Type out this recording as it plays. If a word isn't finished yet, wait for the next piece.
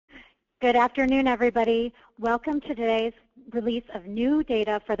Good afternoon, everybody. Welcome to today's release of new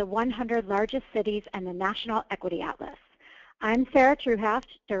data for the 100 largest cities and the National Equity Atlas. I'm Sarah Truhaft,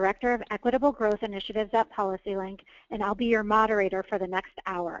 Director of Equitable Growth Initiatives at PolicyLink, and I'll be your moderator for the next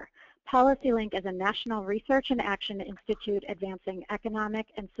hour. PolicyLink is a national research and action institute advancing economic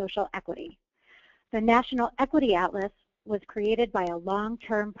and social equity. The National Equity Atlas was created by a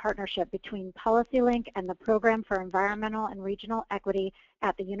long-term partnership between PolicyLink and the Program for Environmental and Regional Equity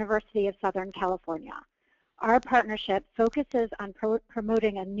at the University of Southern California. Our partnership focuses on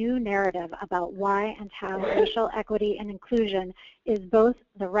promoting a new narrative about why and how racial equity and inclusion is both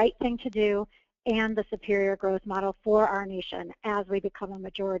the right thing to do and the superior growth model for our nation as we become a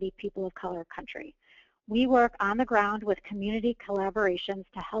majority people of color country. We work on the ground with community collaborations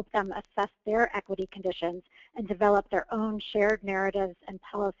to help them assess their equity conditions and develop their own shared narratives and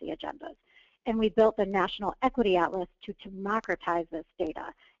policy agendas. And we built the National Equity Atlas to democratize this data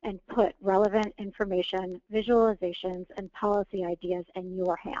and put relevant information, visualizations, and policy ideas in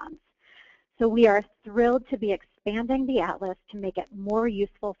your hands. So we are thrilled to be expanding the Atlas to make it more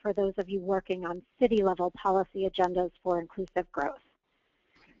useful for those of you working on city-level policy agendas for inclusive growth.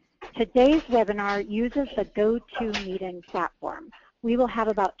 Today's webinar uses the GoToMeeting platform. We will have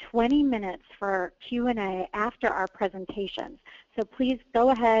about 20 minutes for Q&A after our presentations. So please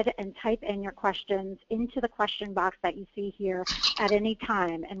go ahead and type in your questions into the question box that you see here at any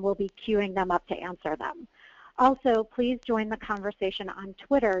time, and we'll be queuing them up to answer them. Also, please join the conversation on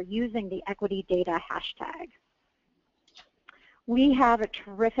Twitter using the Equity Data hashtag. We have a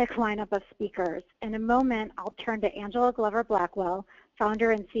terrific lineup of speakers. In a moment, I'll turn to Angela Glover-Blackwell,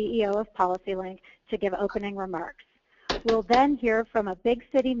 founder and CEO of PolicyLink, to give opening remarks. We'll then hear from a big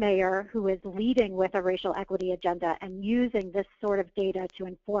city mayor who is leading with a racial equity agenda and using this sort of data to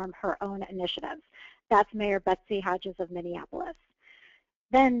inform her own initiatives. That's Mayor Betsy Hodges of Minneapolis.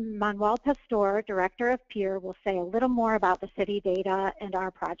 Then Manuel, Director of PERE, will say a little more about the city data and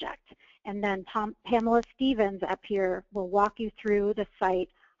our project. And then Pamela Stevens at PERE will walk you through the site,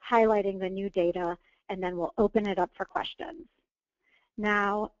 highlighting the new data, and then we'll open it up for questions.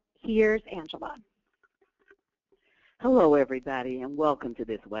 Now, here's Angela. Hello, everybody, and welcome to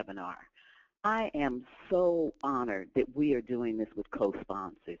this webinar. I am so honored that we are doing this with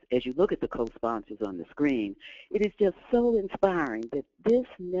co-sponsors. As you look at the co-sponsors on the screen, it is just so inspiring that this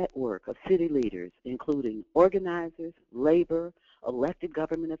network of city leaders, including organizers, labor, elected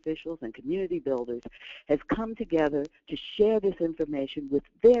government officials, and community builders, has come together to share this information with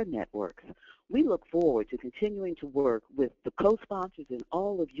their networks. We look forward to continuing to work with the co-sponsors and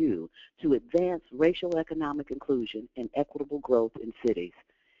all of you to advance racial economic inclusion and equitable growth in cities.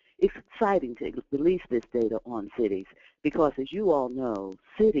 It's exciting to release this data on cities because, as you all know,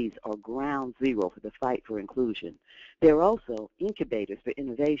 cities are ground zero for the fight for inclusion. They're also incubators for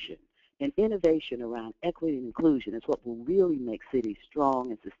innovation, and innovation around equity and inclusion is what will really make cities strong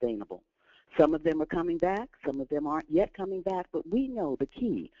and sustainable. Some of them are coming back, some of them aren't yet coming back, but we know the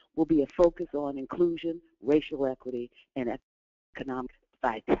key will be a focus on inclusion, racial equity, and economic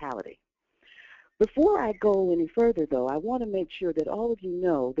vitality. Before I go any further, though, I want to make sure that all of you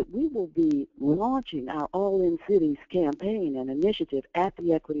know that we will be launching our All In Cities campaign and initiative at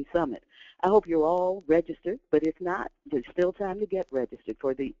the Equity Summit. I hope you're all registered, but if not, there's still time to get registered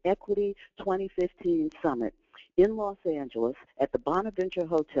for the Equity 2015 Summit in Los Angeles at the Bonaventure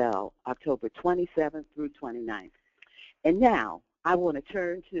Hotel, October 27th through 29th. And now, I want to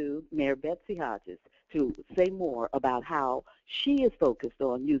turn to Mayor Betsy Hodges to say more about how she is focused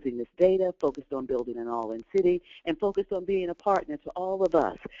on using this data, focused on building an all-in city, and focused on being a partner to all of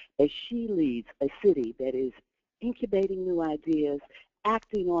us as she leads a city that is incubating new ideas,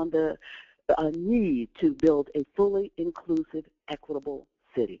 acting on the need to build a fully inclusive, equitable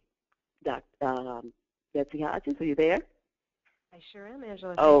city. Betsy Hodges, are you there? I sure am,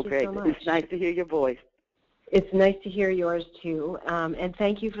 Angela. Oh, thank great. you so much. It's nice to hear your voice. It's nice to hear yours, too, and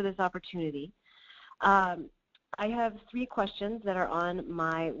thank you for this opportunity. I have 3 questions that are on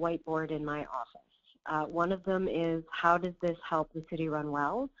my whiteboard in my office. One of them is, how does this help the city run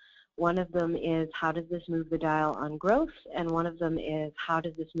well? One of them is, how does this move the dial on growth? And one of them is, how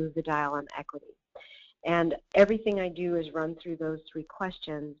does this move the dial on equity? And everything I do is run through those 3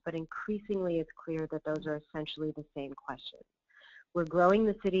 questions, but increasingly it's clear that those are essentially the same questions. We're growing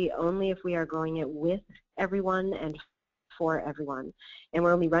the city only if we are growing it with everyone and for everyone. And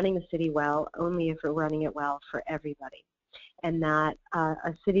we're only running the city well only if we're running it well for everybody. And that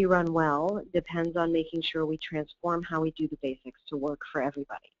a city run well depends on making sure we transform how we do the basics to work for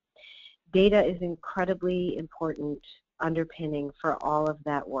everybody. Data is incredibly important underpinning for all of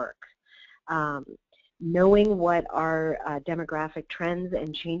that work. knowing what our demographic trends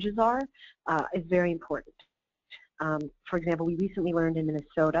and changes are is very important. For example, we recently learned in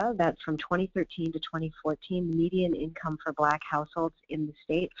Minnesota that from 2013 to 2014, the median income for Black households in the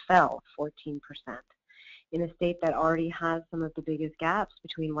state fell 14%. In a state that already has some of the biggest gaps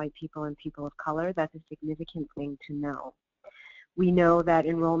between white people and people of color, that's a significant thing to know. We know that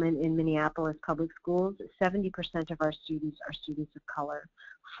enrollment in Minneapolis public schools, 70% of our students are students of color.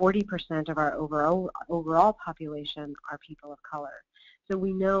 40% of our overall population are people of color. So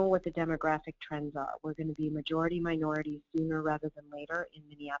we know what the demographic trends are. We're going to be majority minority sooner rather than later in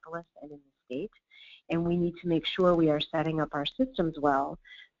Minneapolis and in the state. And we need to make sure we are setting up our systems well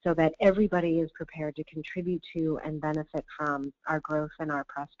so that everybody is prepared to contribute to and benefit from our growth and our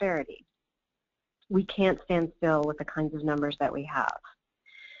prosperity. We can't stand still with the kinds of numbers that we have.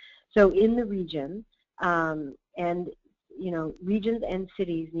 So in the region, regions and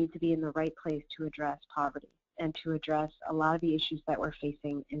cities need to be in the right place to address poverty and to address a lot of the issues that we're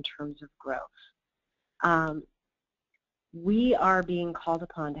facing in terms of growth. We are being called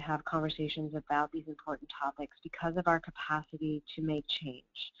upon to have conversations about these important topics because of our capacity to make change.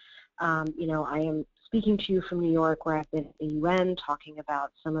 I am speaking to you from New York, where I've been at the UN talking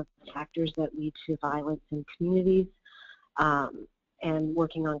about some of the factors that lead to violence in communities, and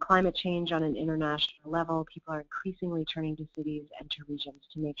working on climate change on an international level. People are increasingly turning to cities and to regions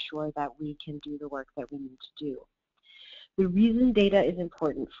to make sure that we can do the work that we need to do. The reason data is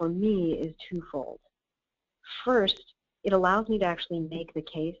important for me is twofold. First, it allows me to actually make the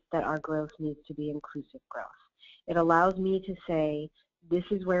case that our growth needs to be inclusive growth. It allows me to say, this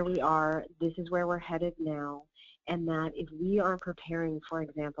is where we are, this is where we're headed now, and that if we aren't preparing, for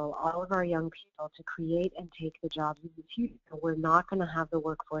example, all of our young people to create and take the jobs of the future, we're not going to have the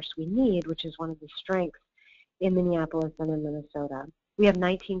workforce we need, which is one of the strengths in Minneapolis and in Minnesota. We have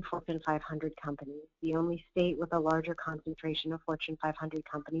 19 Fortune 500 companies. The only state with a larger concentration of Fortune 500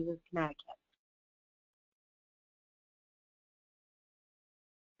 companies is Connecticut.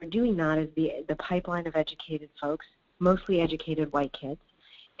 We're doing that is the pipeline of educated folks, mostly educated white kids,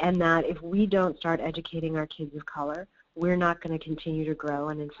 and that if we don't start educating our kids of color, we're not going to continue to grow,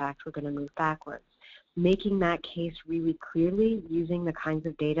 and in fact, we're going to move backwards. Making that case really clearly using the kinds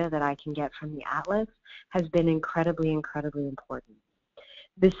of data that I can get from the Atlas has been incredibly, incredibly important.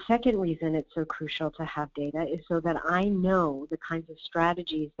 The second reason it's so crucial to have data is so that I know the kinds of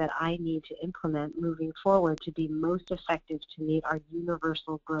strategies that I need to implement moving forward to be most effective to meet our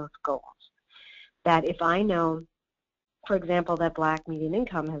universal growth goals. That if I know, for example, that Black median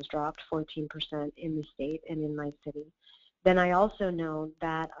income has dropped 14% in the state and in my city, then I also know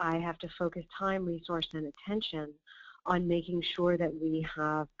that I have to focus time, resource, and attention on making sure that we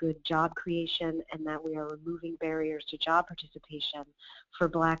have good job creation and that we are removing barriers to job participation for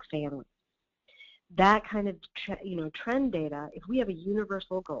Black families. That kind of trend data, if we have a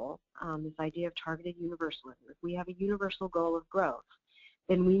universal goal, this idea of targeted universalism, if we have a universal goal of growth,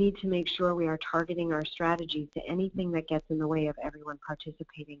 then we need to make sure we are targeting our strategies to anything that gets in the way of everyone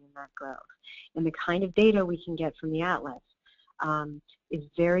participating in that growth. And the kind of data we can get from the Atlas is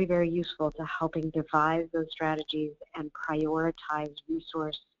very, very useful to helping devise those strategies and prioritize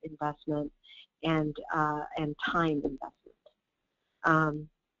resource investment and time investment.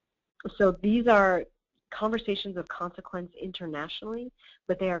 So these are conversations of consequence internationally,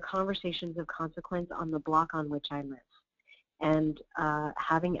 but they are conversations of consequence on the block on which I live. And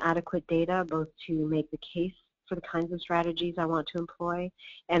having adequate data both to make the case for the kinds of strategies I want to employ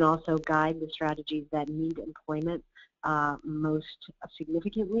and also guide the strategies that need employment most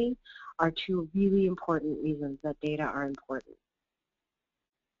significantly are two really important reasons that data are important.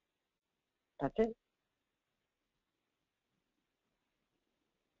 That's it.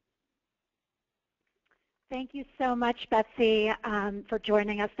 Thank you so much, Betsy, for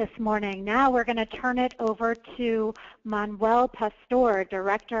joining us this morning. Now we're going to turn it over to Manuel Pastor,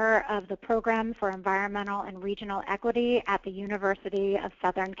 Director of the Program for Environmental and Regional Equity at the University of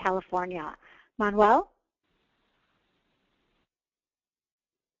Southern California. Manuel?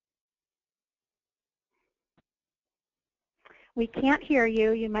 We can't hear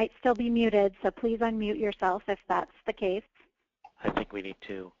you. You might still be muted, so please unmute yourself if that's the case. I think we need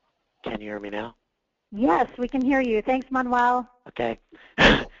to. Can you hear me now? Yes, we can hear you. Thanks, Manuel. Okay.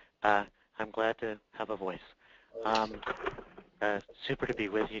 I'm glad to have a voice. Super to be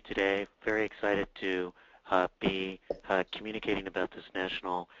with you today. Very excited to be communicating about this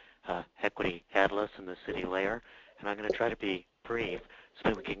National Equity Atlas in the city layer. And I'm going to try to be brief so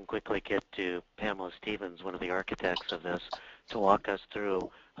that we can quickly get to Pamela Stevens, one of the architects of this, to walk us through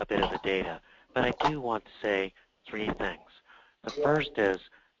a bit of the data. But I do want to say three things. The first is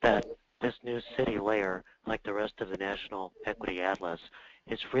that this new city layer, like the rest of the National Equity Atlas,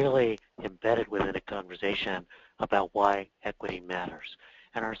 is really embedded within a conversation about why equity matters.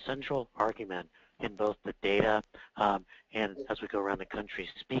 And our central argument in both the data and as we go around the country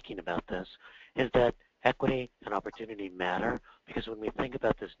speaking about this is that equity and opportunity matter, because when we think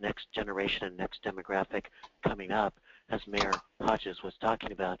about this next generation and next demographic coming up, as Mayor Hodges was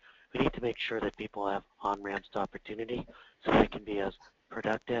talking about, we need to make sure that people have on-ramps to opportunity so they can be as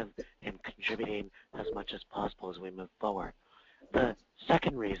productive and contributing as much as possible as we move forward. The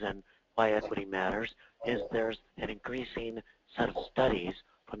second reason why equity matters is there's an increasing set of studies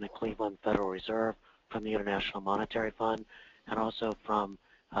from the Cleveland Federal Reserve, from the International Monetary Fund, and also from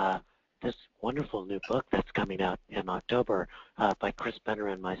this wonderful new book that's coming out in October by Chris Benner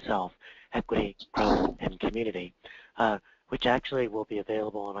and myself, Equity, Growth, and Community, which actually will be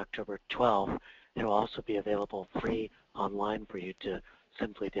available on October 12th. It will also be available free online for you to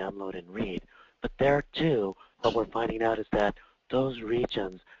simply download and read. But there too, what we're finding out is that those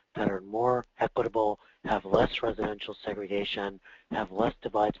regions that are more equitable, have less residential segregation, have less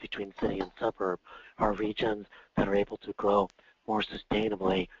divides between city and suburb, are regions that are able to grow more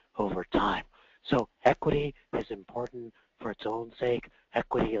sustainably over time. So equity is important for its own sake.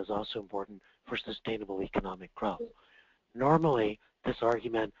 Equity is also important for sustainable economic growth. Normally, this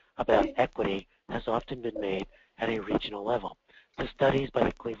argument about equity has often been made at a regional level. The studies by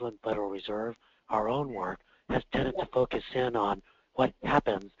the Cleveland Federal Reserve, our own work, has tended to focus in on what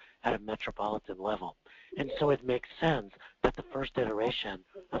happens at a metropolitan level. And so it makes sense that the first iteration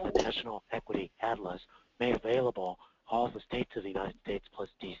of the National Equity Atlas made available all the states of the United States plus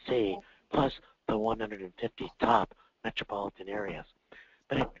DC, plus the 150 top metropolitan areas.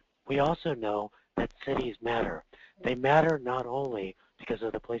 But we also know that cities matter. They matter not only because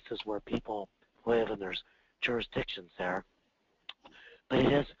of the places where people live and there's jurisdictions there, but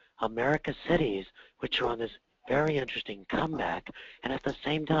it is America's cities which are on this very interesting comeback, and at the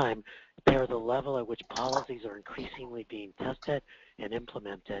same time, they are the level at which policies are increasingly being tested and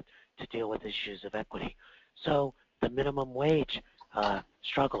implemented to deal with issues of equity. So the minimum wage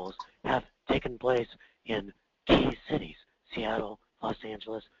struggles have taken place in key cities, Seattle, Los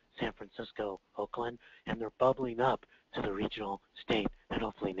Angeles, San Francisco, Oakland, and they're bubbling up to the regional, state, and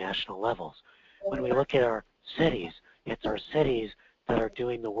hopefully national levels. When we look at our cities, it's our cities that are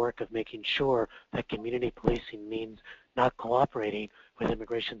doing the work of making sure that community policing means not cooperating with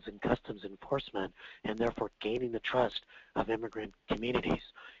Immigrations and Customs Enforcement and therefore gaining the trust of immigrant communities.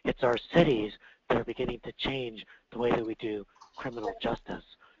 It's our cities that are beginning to change the way that we do criminal justice.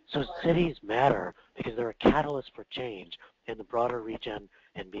 So cities matter because they're a catalyst for change in the broader region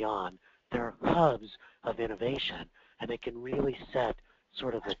and beyond. They're hubs of innovation, and they can really set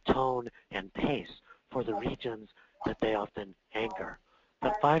sort of the tone and pace for the regions that they often anchor.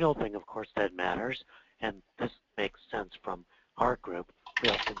 The final thing, of course, that matters, and this makes sense from our group, we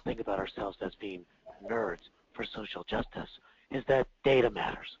often think about ourselves as being nerds for social justice, is that data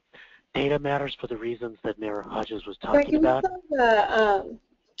matters. Data matters for the reasons that Mayor Hodges was talking about. The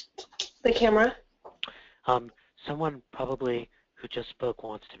camera. Someone probably who just spoke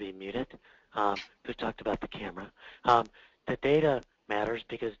wants to be muted, who talked about the camera. The data matters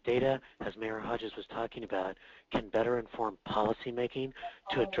because data, as Mayor Hodges was talking about, can better inform policymaking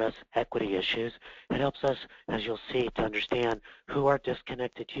to address equity issues. It helps us, as you'll see, to understand who are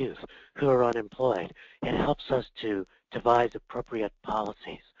disconnected youth, who are unemployed. It helps us to devise appropriate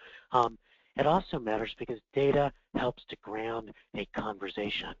policies. It also matters because data helps to ground a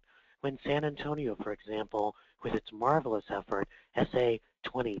conversation. When San Antonio, for example, with its marvelous effort, SA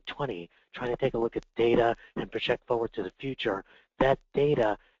 2020, trying to take a look at data and project forward to the future, that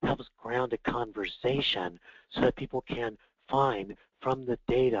data helps ground a conversation so that people can find from the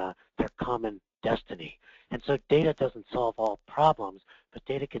data their common destiny. And so data doesn't solve all problems, but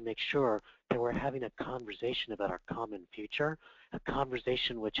data can make sure that we're having a conversation about our common future, a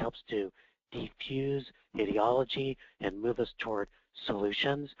conversation which helps to defuse ideology and move us toward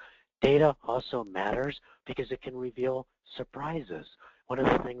solutions. Data also matters because it can reveal surprises. One of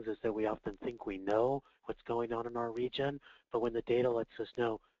the things is that we often think we know what's going on in our region, but when the data lets us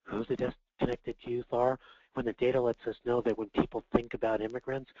know who the disconnected youth are, when the data lets us know that when people think about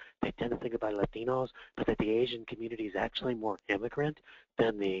immigrants, they tend to think about Latinos, but that the Asian community is actually more immigrant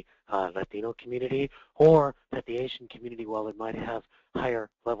than the Latino community, or that the Asian community, while it might have higher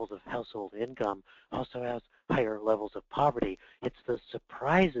levels of household income, also has higher levels of poverty. It's the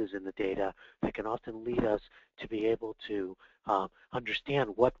surprises in the data that can often lead us to be able to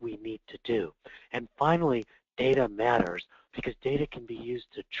understand what we need to do. And finally, data matters because data can be used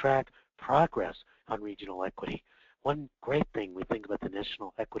to track progress on regional equity. one great thing we think about the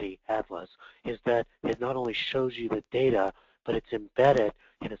National Equity Atlas is that it not only shows you the data, but it's embedded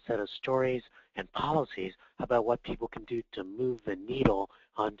in a set of stories and policies about what people can do to move the needle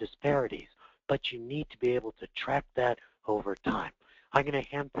on disparities. But you need to be able to track that over time. I'm going to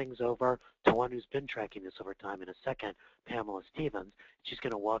hand things over to one who's been tracking this over time in a second, Pamela Stevens. She's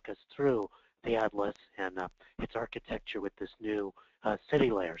going to walk us through the Atlas and its architecture with this new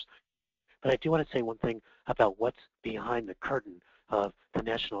city layers. But I do want to say one thing about what's behind the curtain of the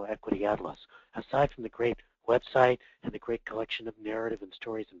National Equity Atlas. Aside from the great website and the great collection of narrative and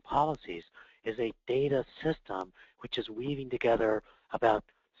stories and policies, is a data system which is weaving together about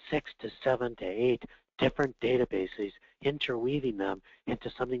 6 to 7 to 8 different databases, interweaving them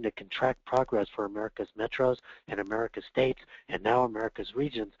into something that can track progress for America's metros and America's states and now America's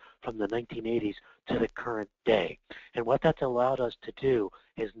regions from the 1980s to the current day. And what that's allowed us to do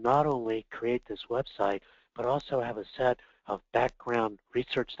is not only create this website, but also have a set of background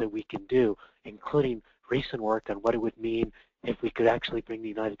research that we can do, including recent work on what it would mean if we could actually bring the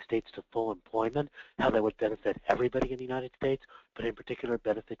United States to full employment, how that would benefit everybody in the United States, but in particular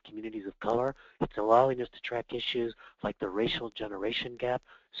benefit communities of color. It's allowing us to track issues like the racial generation gap.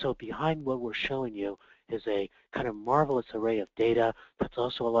 So behind what we're showing you is a kind of marvelous array of data that's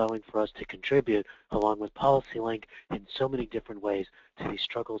also allowing for us to contribute, along with PolicyLink, in so many different ways to these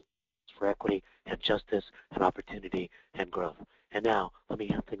struggles for equity and justice and opportunity and growth. And now, let me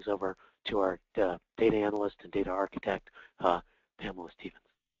hand things over to our data analyst and data architect, Pamela Stevens.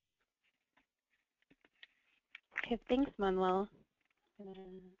 Okay, thanks, Manuel.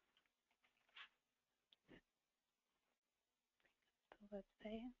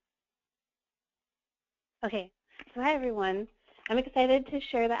 Okay, so hi everyone. I'm excited to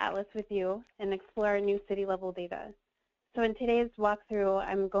share the Atlas with you and explore our new city-level data. So in today's walkthrough,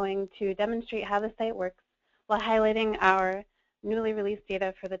 I'm going to demonstrate how the site works while highlighting our newly released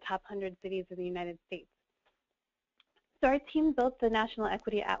data for the top 100 cities in the United States. So our team built the National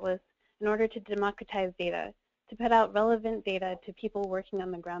Equity Atlas in order to democratize data, to put out relevant data to people working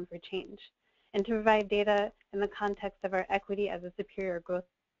on the ground for change, and to provide data in the context of our equity as a superior growth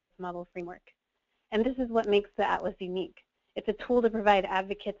model framework. And this is what makes the Atlas unique. It's a tool to provide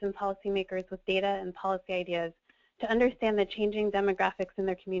advocates and policymakers with data and policy ideas to understand the changing demographics in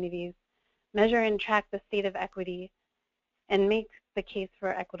their communities, measure and track the state of equity, and make the case for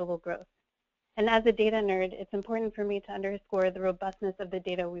equitable growth. And as a data nerd, it's important for me to underscore the robustness of the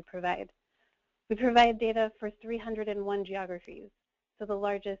data we provide. We provide data for 301 geographies, so the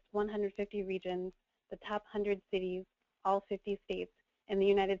largest 150 regions, the top 100 cities, all 50 states, and the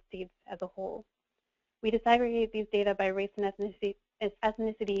United States as a whole. We disaggregate these data by race and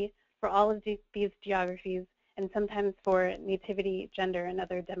ethnicity for all of these geographies, and sometimes for nativity, gender, and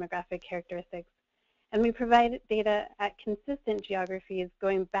other demographic characteristics. And we provide data at consistent geographies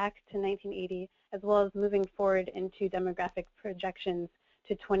going back to 1980, as well as moving forward into demographic projections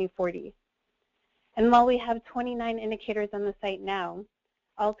to 2040. And while we have 29 indicators on the site now,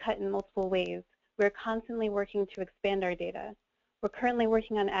 all cut in multiple ways, we're constantly working to expand our data. We're currently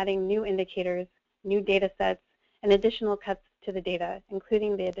working on adding new indicators, new data sets, and additional cuts to the data,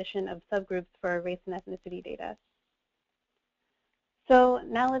 including the addition of subgroups for our race and ethnicity data. So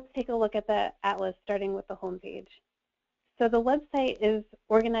now let's take a look at the Atlas, starting with the homepage. So the website is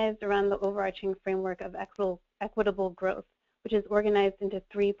organized around the overarching framework of equitable growth, which is organized into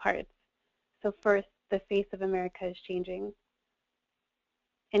 3 parts. So first, the face of America is changing.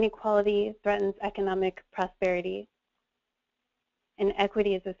 Inequality threatens economic prosperity, and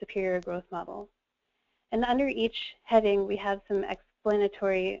equity is a superior growth model. And under each heading, we have some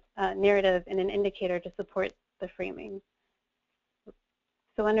explanatory narrative and an indicator to support the framing.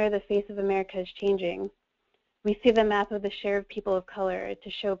 So under the face of America is changing, we see the map of the share of people of color to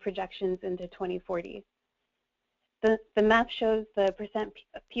show projections into 2040. The map shows the percent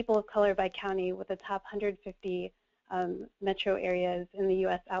people of color by county with the top 150 metro areas in the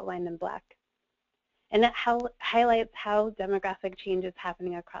US outlined in black. And it highlights how demographic change is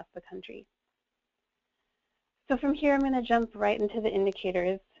happening across the country. So from here, I'm going to jump right into the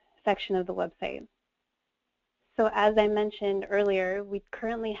indicators section of the website. So as I mentioned earlier, we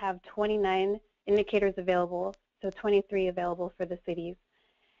currently have 29 indicators available, so 23 available for the cities.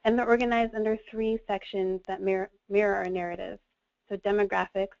 And they're organized under 3 sections that mirror our narrative. So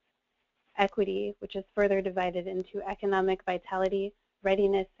demographics, equity, which is further divided into economic vitality,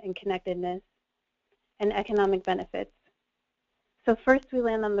 readiness, and connectedness, and economic benefits. So first we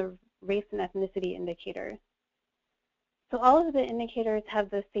land on the race and ethnicity indicator. So all of the indicators have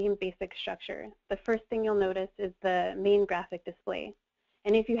the same basic structure. The first thing you'll notice is the main graphic display.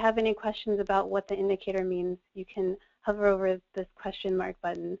 And if you have any questions about what the indicator means, you can hover over this question mark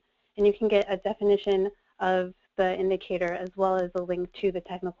button, and you can get a definition of the indicator as well as a link to the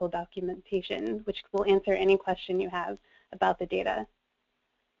technical documentation, which will answer any question you have about the data.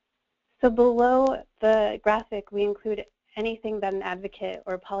 So below the graphic, we include anything that an advocate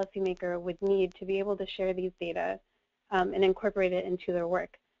or policymaker would need to be able to share these data and incorporate it into their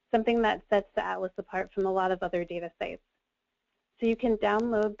work, something that sets the Atlas apart from a lot of other data sites. So you can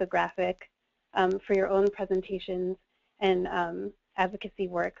download the graphic for your own presentations and advocacy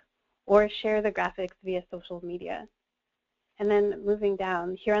work, or share the graphics via social media. And then moving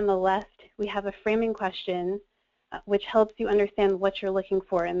down, here on the left, we have a framing question which helps you understand what you're looking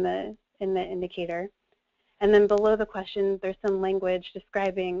for in the indicator. And then below the question, there's some language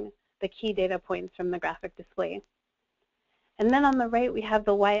describing the key data points from the graphic display. And then on the right, we have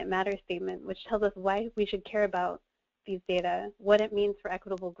the why it matters statement, which tells us why we should care about these data, what it means for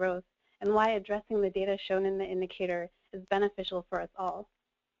equitable growth, and why addressing the data shown in the indicator is beneficial for us all.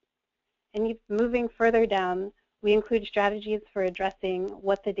 And moving further down, we include strategies for addressing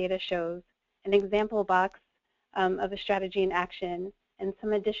what the data shows, an example box of a strategy in action, and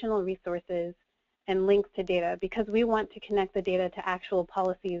some additional resources and links to data, because we want to connect the data to actual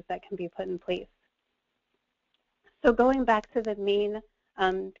policies that can be put in place. So going back to the main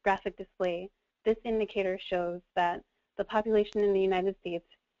graphic display, this indicator shows that the population in the United States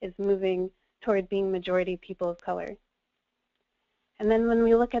is moving toward being majority people of color. And then when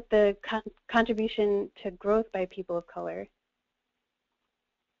we look at the contribution to growth by people of color,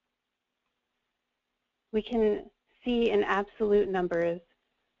 we can see in absolute numbers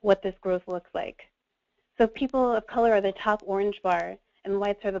what this growth looks like. So people of color are the top orange bar, and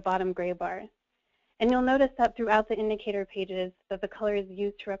whites are the bottom gray bar. And you'll notice that throughout the indicator pages that the colors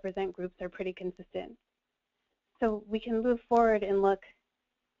used to represent groups are pretty consistent. So we can move forward and look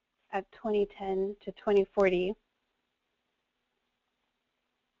at 2010 to 2040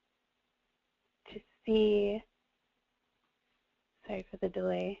 to see, sorry for the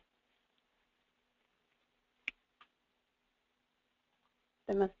delay.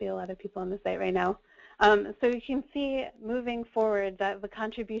 There must be a lot of people on the site right now. So you can see moving forward that the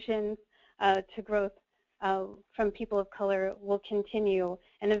contributions to growth from people of color will continue,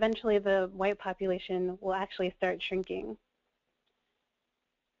 and eventually the white population will actually start shrinking.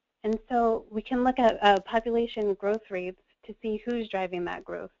 And so we can look at population growth rates to see who's driving that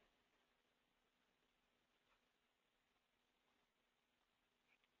growth.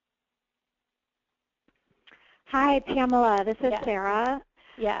 Hi, Pamela. This is Sarah.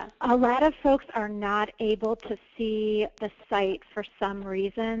 Yeah. A lot of folks are not able to see the site for some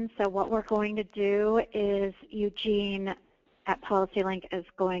reason. So what we're going to do is Eugene at PolicyLink is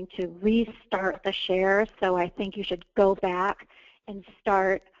going to restart the share. So I think you should go back and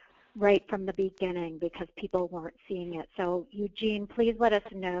start right from the beginning because people weren't seeing it. So Eugene, please let us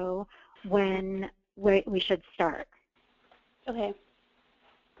know when we should start. Okay.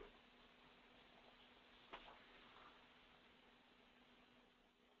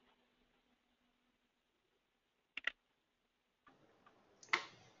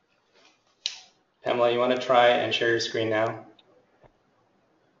 Pamela, you want to try and share your screen now?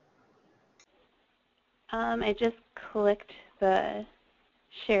 I just clicked the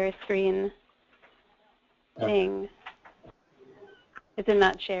share screen thing. Is it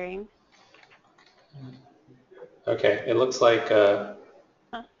not sharing? Okay, it looks like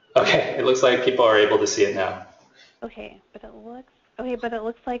okay, it looks like people are able to see it now. Okay, but it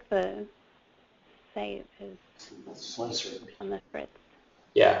looks like the site is on the fritz.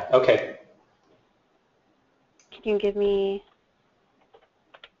 Yeah, okay. Can you give me?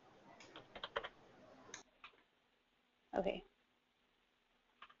 Okay.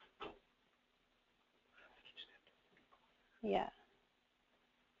 Yeah.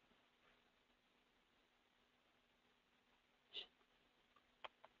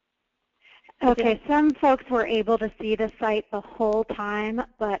 Okay, some folks were able to see the site the whole time,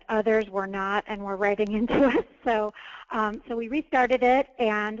 but others were not and were writing into it. So, so we restarted it,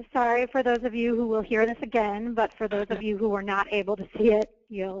 and sorry for those of you who will hear this again, but for those of you who were not able to see it,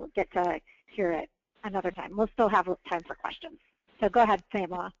 you'll get to hear it another time. We'll still have time for questions. So go ahead,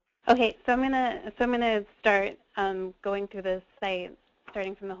 Pamela. Okay, so I'm gonna start going through the site,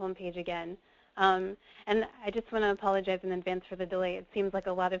 starting from the home page again. And I just want to apologize in advance for the delay. It seems like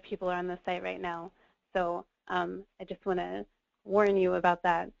a lot of people are on the site right now, so I just want to warn you about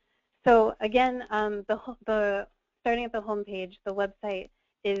that. So again, starting at the home page, the website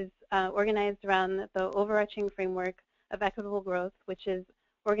is organized around the overarching framework of equitable growth, which is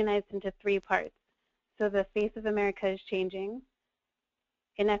organized into 3 parts. So the face of America is changing,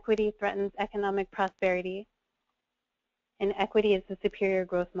 inequity threatens economic prosperity, and equity is the superior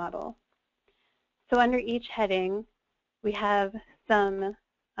growth model. So under each heading, we have some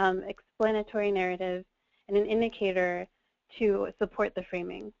explanatory narrative and an indicator to support the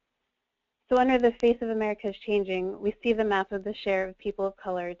framing. So under the face of America is changing, we see the map of the share of people of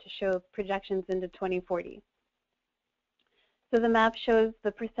color to show projections into 2040. So the map shows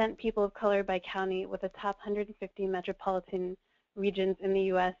the percent people of color by county with the top 150 metropolitan regions in the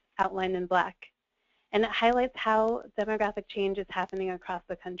US outlined in black. And it highlights how demographic change is happening across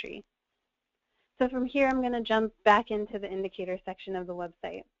the country. So from here, I'm going to jump back into the indicator section of the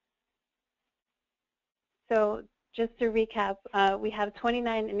website. So just to recap, we have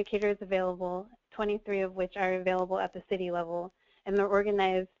 29 indicators available, 23 of which are available at the city level, and they're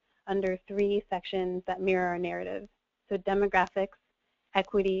organized under 3 sections that mirror our narrative. So demographics,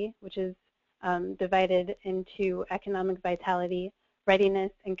 equity, which is divided into economic vitality,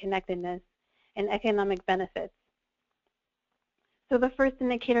 readiness, and connectedness, and economic benefits. So the first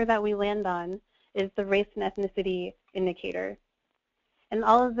indicator that we land on is the race and ethnicity indicator. And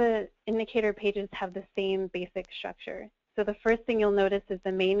all of the indicator pages have the same basic structure. So the first thing you'll notice is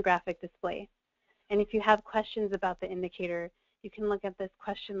the main graphic display. And if you have questions about the indicator, you can look at this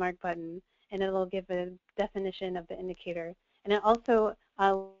question mark button and it'll give a definition of the indicator. And it also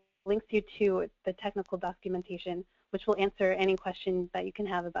links you to the technical documentation, which will answer any questions that you can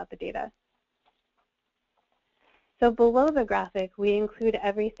have about the data. So below the graphic, we include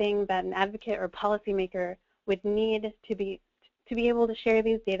everything that an advocate or policymaker would need to be able to share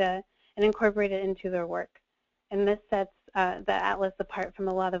these data and incorporate it into their work. And this sets the atlas apart from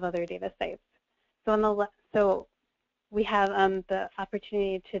a lot of other data sites. So on the left, so we have the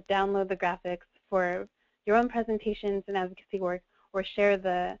opportunity to download the graphics for your own presentations and advocacy work, or share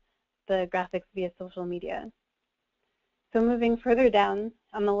the graphics via social media. So moving further down,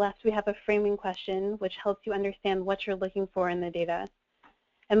 on the left we have a framing question which helps you understand what you're looking for in the data.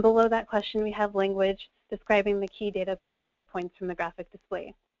 And below that question we have language describing the key data points from the graphic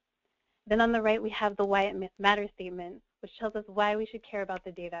display. Then on the right we have the why it matters statement, which tells us why we should care about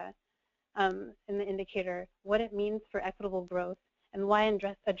the data in the indicator, what it means for equitable growth, and why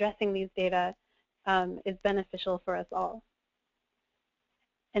addressing these data is beneficial for us all.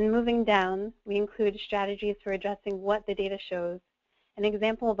 And moving down, we include strategies for addressing what the data shows, an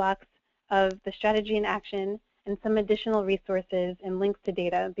example box of the strategy in action, and some additional resources and links to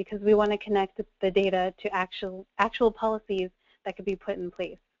data, because we want to connect the data to actual policies that could be put in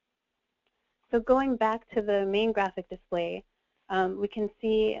place. So going back to the main graphic display, we can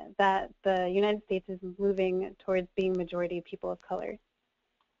see that the United States is moving towards being majority people of color.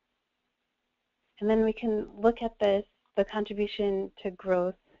 And then we can look at this, the contribution to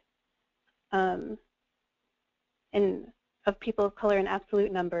growth of people of color in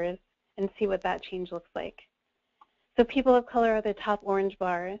absolute numbers, and see what that change looks like. So people of color are the top orange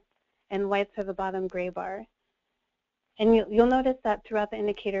bar, and whites are the bottom gray bar. And you'll notice that throughout the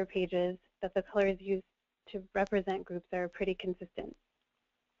indicator pages that the colors used to represent groups are pretty consistent.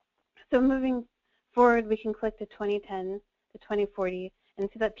 So moving forward, we can click to 2010 to 2040 and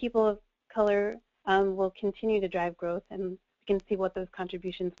see that people of color will continue to drive growth, and we can see what those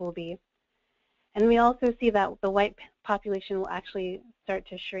contributions will be. And we also see that the white population will actually start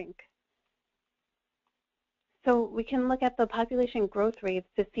to shrink. So we can look at the population growth rates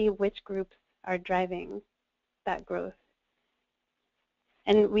to see which groups are driving that growth.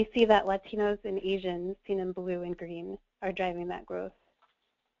 And we see that Latinos and Asians, seen in blue and green, are driving that growth.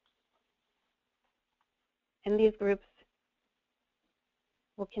 And these groups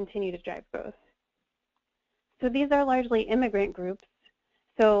will continue to drive growth. So these are largely immigrant groups.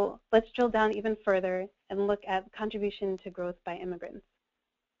 So let's drill down even further and look at contribution to growth by immigrants.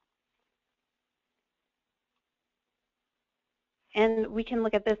 And we can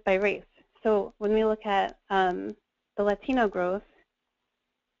look at this by race. So when we look at the Latino growth,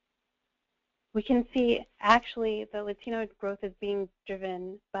 we can see actually the Latino growth is being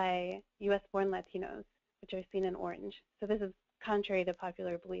driven by US-born Latinos, which are seen in orange. So this is contrary to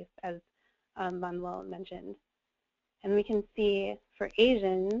popular belief, as Manuel mentioned. And we can see for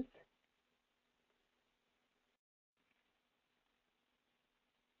Asians,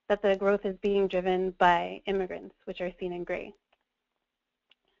 that the growth is being driven by immigrants, which are seen in gray.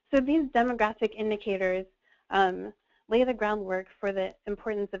 So these demographic indicators lay the groundwork for the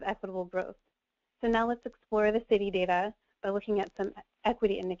importance of equitable growth. So now let's explore the city data by looking at some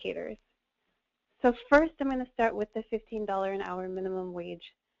equity indicators. So first, I'm going to start with the $15 an hour minimum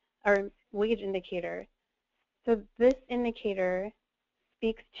wage, or wage indicator. So this indicator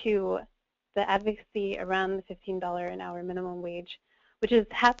speaks to the advocacy around the $15 an hour minimum wage, which has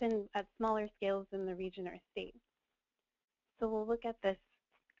happened at smaller scales than the region or state. So we'll look at this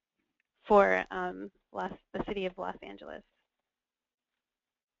for the city of Los Angeles.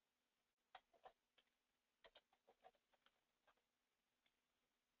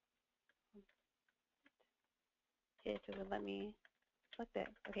 It would let me select it.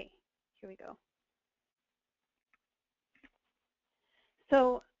 Okay, here we go.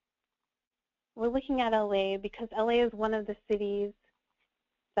 So we're looking at LA because LA is one of the cities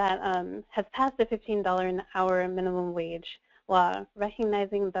that has passed the $15 an hour minimum wage law,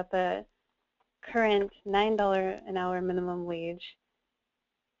 recognizing that the current $9 an hour minimum wage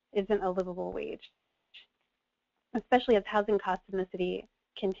isn't a livable wage, especially as housing costs in the city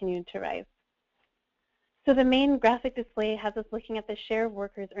continue to rise. So the main graphic display has us looking at the share of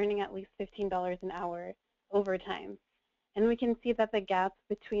workers earning at least $15 an hour over time. And we can see that the gap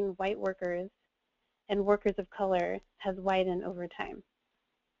between white workers and workers of color has widened over time.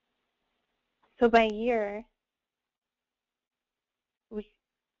 So by year,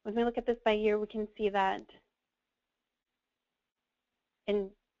 when we look at this by year, we can see that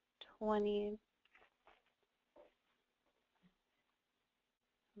in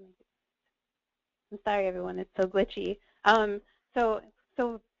I'm sorry, everyone, it's so glitchy. So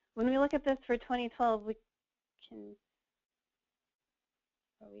when we look at this for 2012, we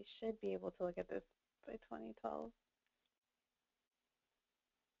should be able to look at this by 2012.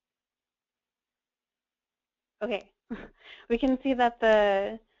 Okay, we can see that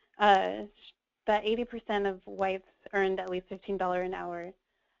that 80% of whites earned at least $15 an hour,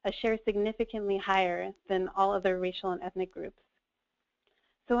 a share significantly higher than all other racial and ethnic groups.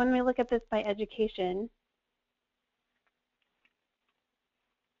 So when we look at this by education,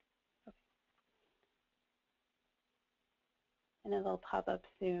 and it'll pop up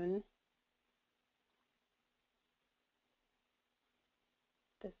soon.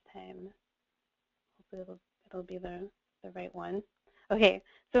 This time, hopefully it'll be the right one. Okay,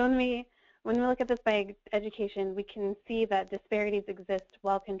 so when we look at this by education, we can see that disparities exist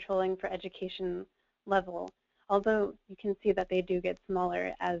while controlling for education level, although you can see that they do get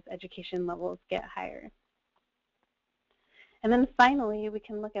smaller as education levels get higher. And then finally, we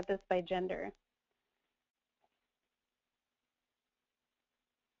can look at this by gender.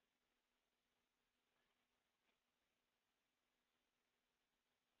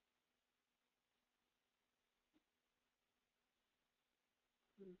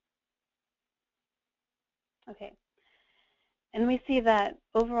 Okay, and we see that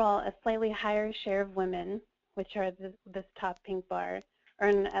overall a slightly higher share of women, which are this top pink bar,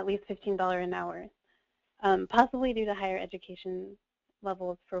 earn at least $15 an hour, possibly due to higher education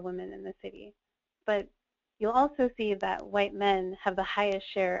levels for women in the city. But you'll also see that white men have the highest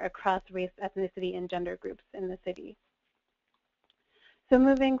share across race, ethnicity, and gender groups in the city. So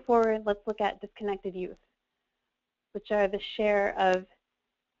moving forward, let's look at disconnected youth, which are the share of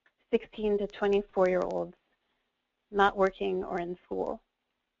 16 to 24-year-olds not working or in school.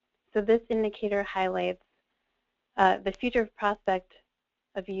 So this indicator highlights the future prospect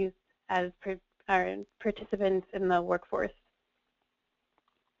of youth as participants in the workforce.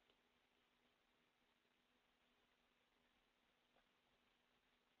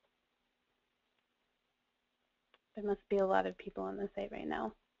 There must be a lot of people on the site right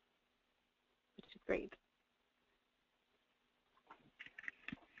now, which is great.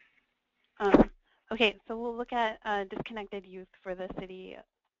 Okay, so we'll look at disconnected youth for the city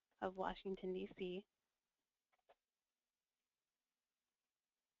of Washington, D.C.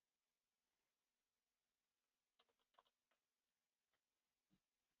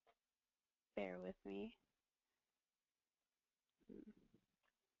 Bear with me.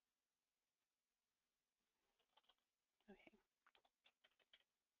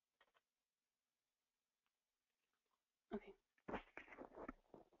 Okay.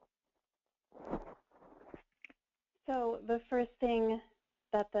 So the first thing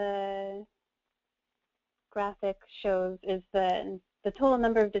that the graphic shows is the total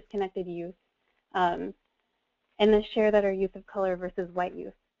number of disconnected youth and the share that are youth of color versus white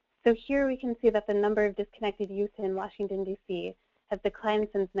youth. So here we can see that the number of disconnected youth in Washington, D.C. has declined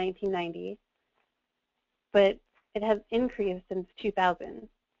since 1990, but it has increased since 2000.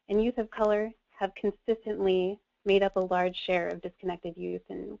 And youth of color have consistently made up a large share of disconnected youth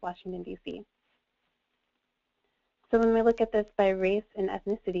in Washington, D.C. So when we look at this by race and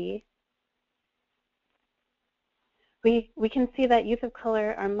ethnicity, we can see that youth of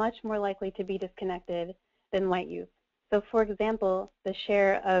color are much more likely to be disconnected than white youth. So for example, the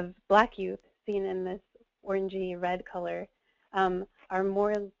share of black youth seen in this orangey red color are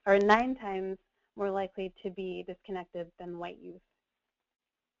 9 times more likely to be disconnected than white youth.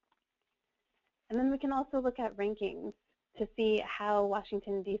 And then we can also look at rankings to see how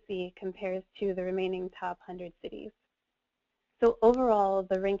Washington, D.C. compares to the remaining top 100 cities. So overall,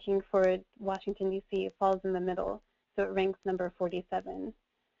 the ranking for Washington, D.C. falls in the middle, so it ranks number 47.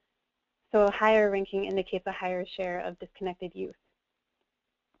 So a higher ranking indicates a higher share of disconnected youth.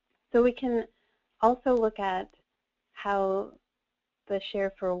 So we can also look at how the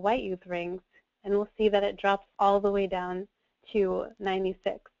share for white youth ranks, and we'll see that it drops all the way down to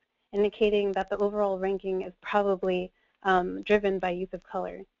 96, indicating that the overall ranking is probably driven by youth of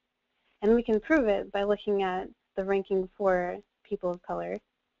color. And we can prove it by looking at the ranking for people of color.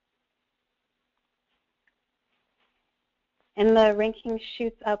 And the ranking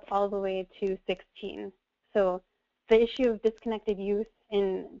shoots up all the way to 16. So the issue of disconnected youth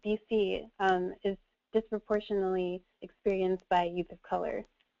in DC is disproportionately experienced by youth of color.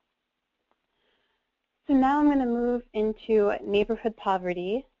 So now I'm going to move into neighborhood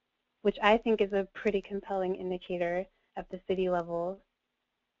poverty, which I think is a pretty compelling indicator at the city level.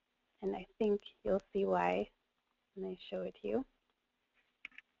 And I think you'll see why when I show it to you.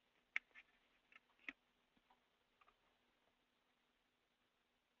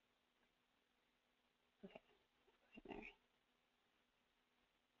 Okay, right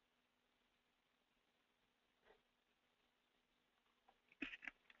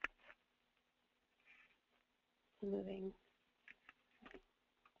there. Moving.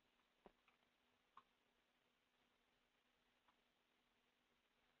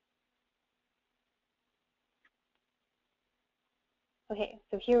 Okay,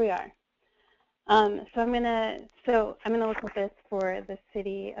 so here we are. So I'm gonna look at this for the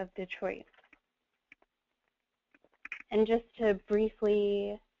city of Detroit. And just to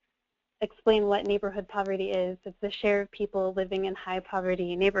briefly explain what neighborhood poverty is, it's the share of people living in high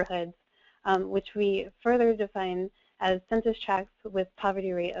poverty neighborhoods, which we further define as census tracts with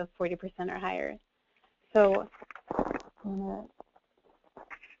poverty rate of 40% or higher. So I'm gonna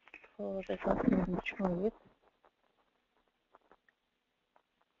pull this up for Detroit.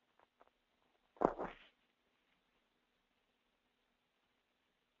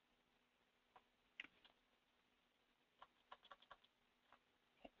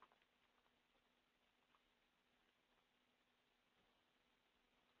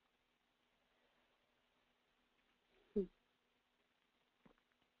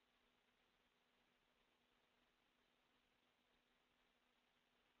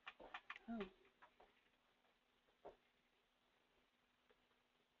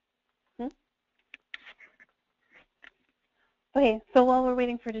 Okay, so while we're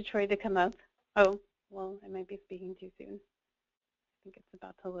waiting for Detroit to come up, oh, well, I might be speaking too soon. I think it's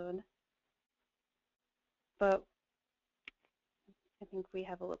about to load. But I think we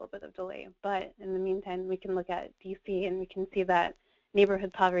have a little bit of delay. But in the meantime, we can look at DC and we can see that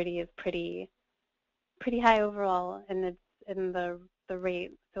neighborhood poverty is pretty high overall, and it's in the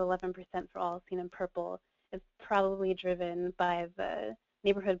rate, so 11% for all seen in purple, is probably driven by the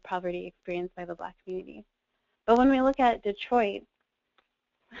neighborhood poverty experienced by the Black community. But when we look at Detroit,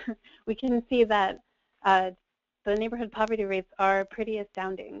 we can see that the neighborhood poverty rates are pretty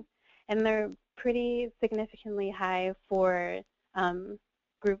astounding, and they're pretty significantly high for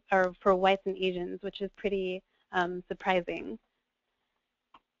for whites and Asians, which is pretty surprising.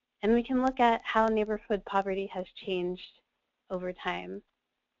 And we can look at how neighborhood poverty has changed over time,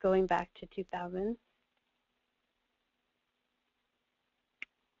 going back to 2000.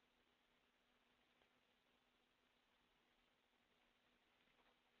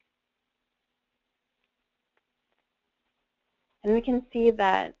 And we can see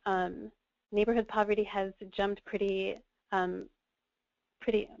that neighborhood poverty has jumped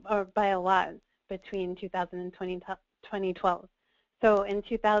or by a lot between 2000 and 2012. So in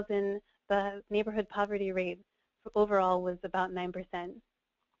 2000, the neighborhood poverty rate overall was about 9%. And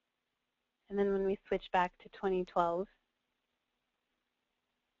then when we switch back to 2012,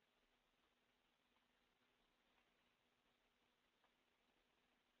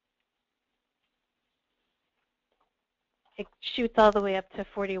 it shoots all the way up to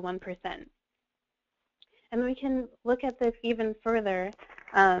 41%. And we can look at this even further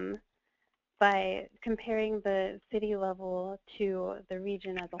by comparing the city level to the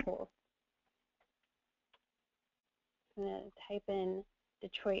region as a whole. I'm going to type in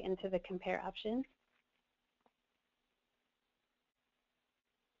Detroit into the compare option.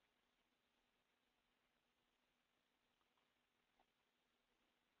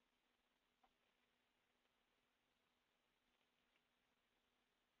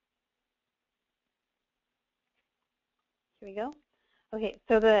 Here we go. Okay,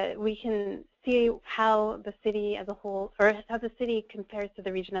 so we can see how the city as a whole, or how the city compares to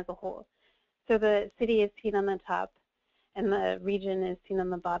the region as a whole. So the city is seen on the top, and the region is seen on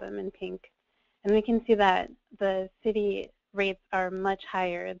the bottom in pink. And we can see that the city rates are much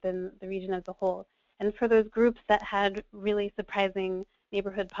higher than the region as a whole. And for those groups that had really surprising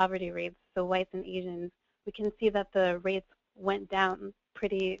neighborhood poverty rates, so whites and Asians, we can see that the rates went down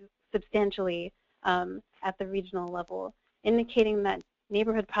pretty substantially at the regional level, indicating that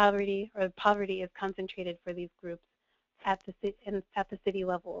neighborhood poverty or poverty is concentrated for these groups at the city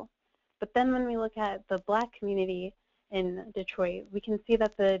level. But then when we look at the Black community in Detroit, we can see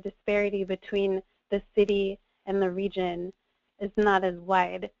that the disparity between the city and the region is not as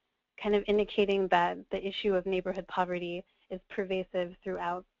wide, kind of indicating that the issue of neighborhood poverty is pervasive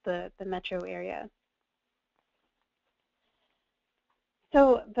throughout the metro area.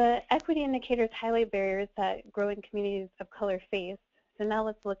 So the equity indicators highlight barriers that growing communities of color face. So now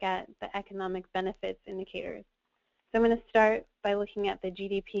let's look at the economic benefits indicators. So I'm going to start by looking at the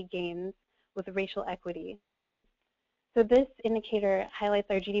GDP gains with racial equity. So this indicator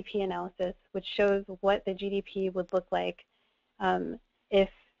highlights our GDP analysis, which shows what the GDP would look like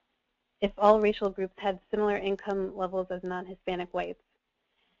if all racial groups had similar income levels as non-Hispanic whites.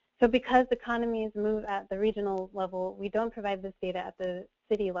 So because economies move at the regional level, we don't provide this data at the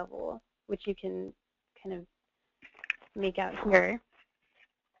city level, which you can kind of make out here.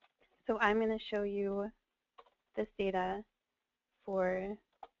 So I'm going to show you this data for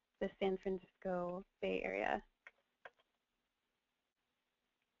the San Francisco Bay Area.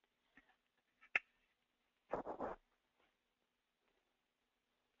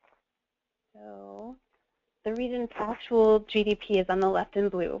 So the region's actual GDP is on the left in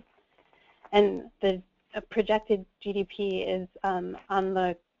blue, and the projected GDP is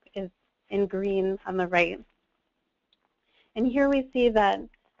is in green on the right. And here we see that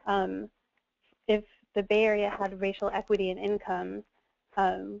if the Bay Area had racial equity in income,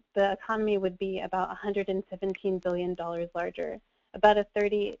 the economy would be about $117 billion larger, about a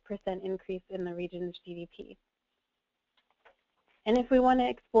 30% increase in the region's GDP. And if we want to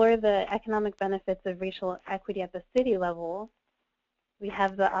explore the economic benefits of racial equity at the city level, we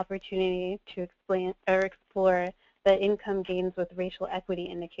have the opportunity to explore the income gains with racial equity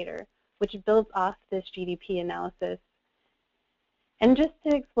indicator, which builds off this GDP analysis. And just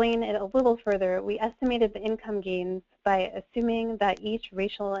to explain it a little further, we estimated the income gains by assuming that each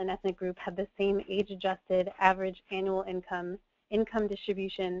racial and ethnic group had the same age-adjusted average annual income, income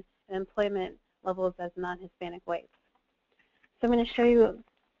distribution, and employment levels as non-Hispanic whites. So I'm going to show you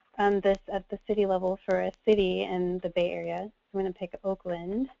this at the city level for a city in the Bay Area. I'm going to pick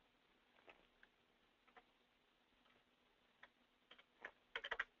Oakland.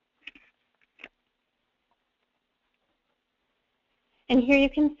 And here you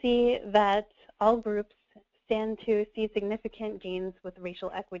can see that all groups stand to see significant gains with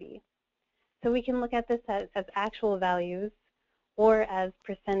racial equity. So we can look at this as actual values or as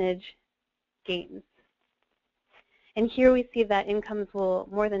percentage gains. And here we see that incomes will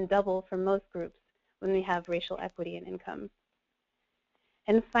more than double for most groups when we have racial equity in income.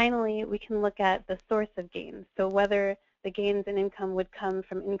 And finally, we can look at the source of gains. So whether the gains in income would come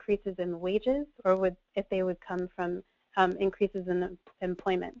from increases in wages or if they would come from increases in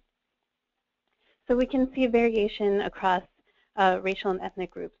employment. So we can see variation across racial and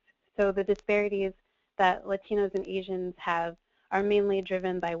ethnic groups. So the disparities that Latinos and Asians have are mainly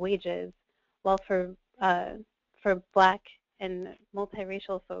driven by wages, while for Black and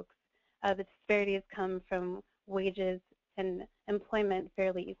multiracial folks, the disparities come from wages and employment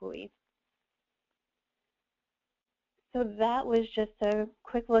fairly equally. So that was just a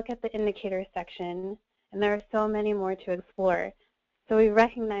quick look at the indicator section, and there are so many more to explore. So we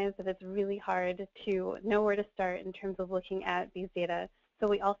recognize that it's really hard to know where to start in terms of looking at these data. So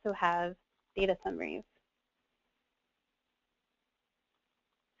we also have data summaries.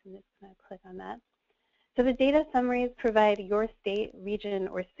 I'm just going to click on that. So the data summaries provide your state, region,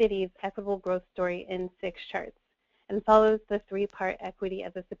 or city's equitable growth story in 6 charts and follows the 3-part equity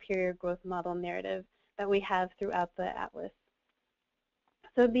as a superior growth model narrative that we have throughout the atlas.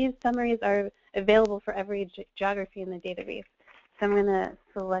 So these summaries are available for every geography in the database. So I'm going to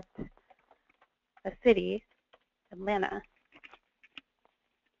select a city, Atlanta.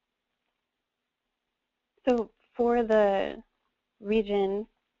 So for the region,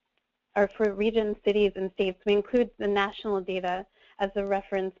 or for regions, cities, and states, we include the national data as a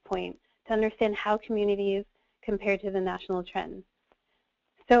reference point to understand how communities compare to the national trends.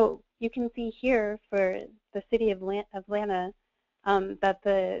 So you can see here for the city of Atlanta that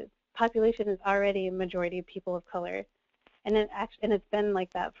the population is already a majority of people of color, and it's been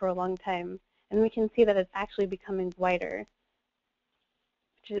like that for a long time. And we can see that it's actually becoming whiter.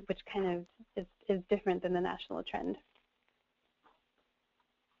 which kind of is different than the national trend.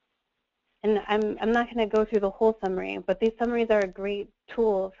 And I'm not going to go through the whole summary, but these summaries are a great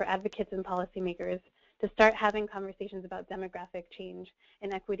tool for advocates and policymakers to start having conversations about demographic change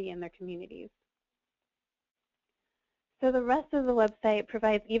and equity in their communities. So the rest of the website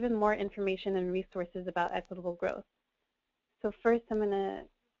provides even more information and resources about equitable growth. So first I'm going to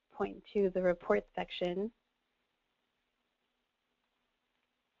point to the report section.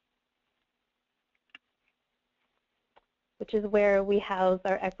 Which is where we house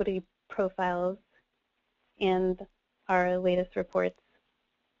our equity profiles and our latest reports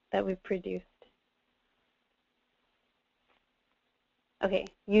that we've produced. Okay,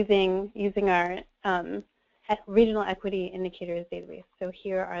 using our regional equity indicators database. So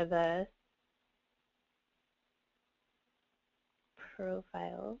here are the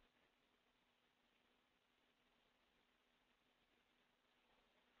profiles.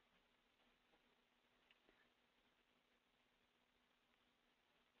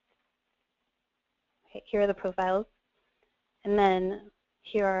 Okay, here are the profiles. And then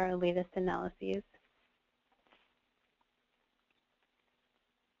here are our latest analyses.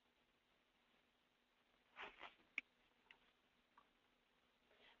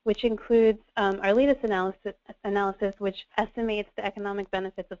 Which includes our latest analysis, which estimates the economic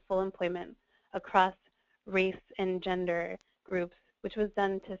benefits of full employment across race and gender groups, which was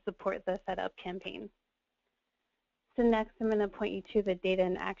done to support the Fed Up campaign. So next, I'm going to point you to the data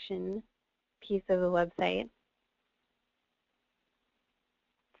and action piece of the website.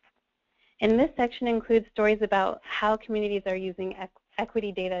 And this section includes stories about how communities are using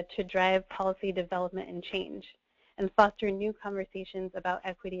equity data to drive policy development and change, and foster new conversations about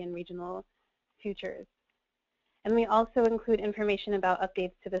equity and regional futures. And we also include information about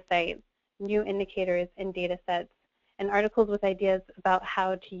updates to the site, new indicators and data sets, and articles with ideas about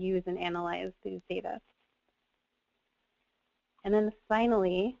how to use and analyze these data. And then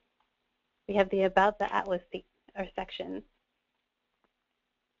finally, we have the About the Atlas section.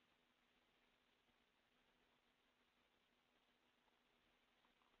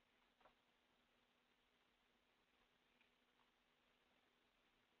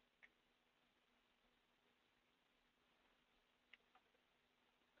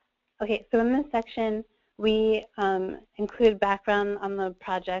 Okay, so in this section, we include background on the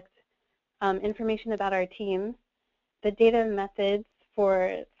project, information about our team, the data methods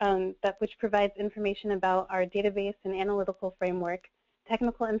for which provides information about our database and analytical framework,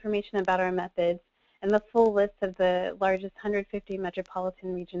 technical information about our methods, and the full list of the largest 150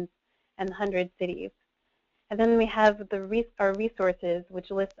 metropolitan regions and 100 cities. And then we have our resources,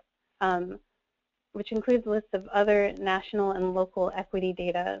 which includes lists of other national and local equity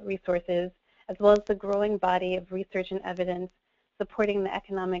data resources, as well as the growing body of research and evidence supporting the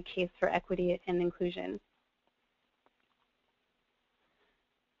economic case for equity and inclusion.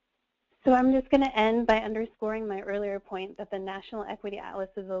 So I'm just going to end by underscoring my earlier point that the National Equity Atlas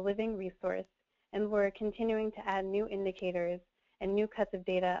is a living resource, and we're continuing to add new indicators and new cuts of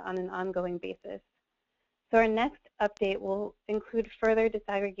data on an ongoing basis. So our next update will include further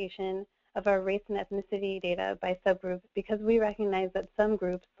disaggregation of our race and ethnicity data by subgroups, because we recognize that some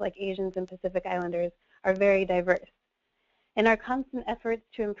groups, like Asians and Pacific Islanders, are very diverse. In our constant efforts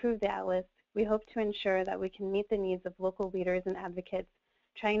to improve the Atlas, we hope to ensure that we can meet the needs of local leaders and advocates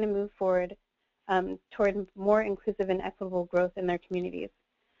trying to move forward toward more inclusive and equitable growth in their communities.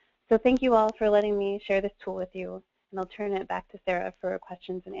 So thank you all for letting me share this tool with you, and I'll turn it back to Sarah for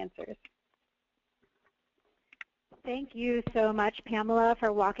questions and answers. Thank you so much, Pamela,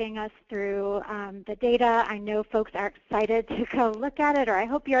 for walking us through the data. I know folks are excited to go look at it, or I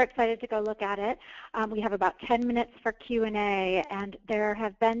hope you're excited to go look at it. We have about 10 minutes for Q&A, and there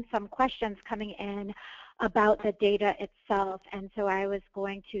have been some questions coming in about the data itself, and so I was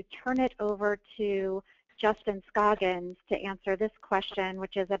going to turn it over to Justin Scoggins to answer this question,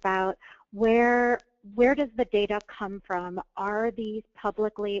 which is about where does the data come from? Are these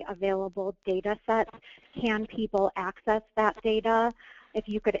publicly available data sets? Can people access that data? If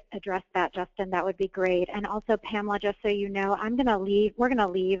you could address that, Justin, that would be great. And also, Pamela, just so you know, we're going to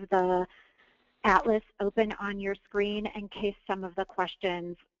leave the Atlas open on your screen in case some of the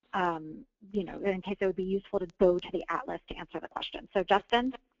questions, in case it would be useful to go to the Atlas to answer the question. So,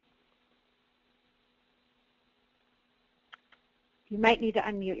 Justin? You might need to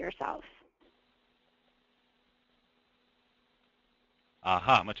unmute yourself.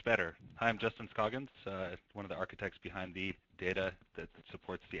 Aha, much better. Hi, I'm Justin Scoggins, one of the architects behind the data that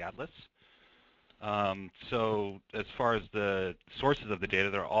supports the Atlas. So as far as the sources of the data,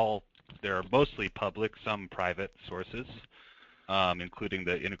 they're mostly public, some private sources. including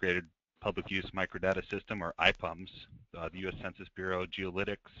the Integrated Public Use Microdata System, or IPUMS, the U.S. Census Bureau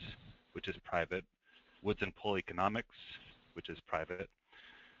Geolytics, which is private, Woods and Pull Economics, which is private,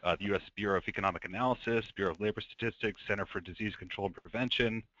 the U.S. Bureau of Economic Analysis, Bureau of Labor Statistics, Center for Disease Control and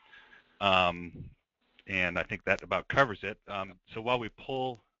Prevention, and I think that about covers it. So while we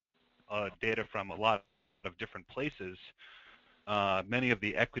pull data from a lot of different places, many of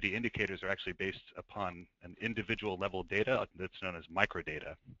the equity indicators are actually based upon an individual level data that's known as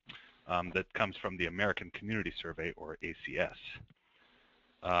microdata that comes from the American Community Survey, or ACS.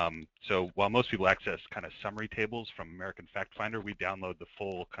 So while most people access kind of summary tables from American Fact Finder, we download the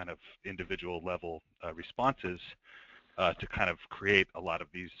full kind of individual level responses to kind of create a lot of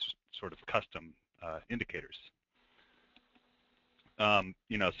these sort of custom indicators.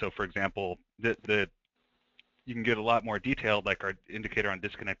 You know, so for example, you can get a lot more detailed, like our indicator on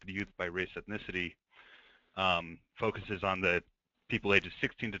disconnected youth by race ethnicity focuses on the people ages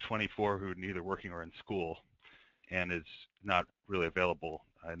 16 to 24 who are neither working or in school, and is not really available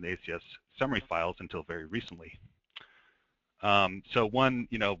in the ACS summary files until very recently. So one,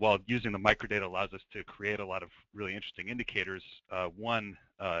 you know, while using the microdata allows us to create a lot of really interesting indicators, one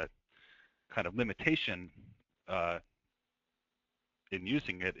kind of limitation in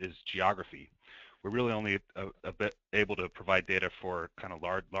using it is geography. We're really only a bit able to provide data for kind of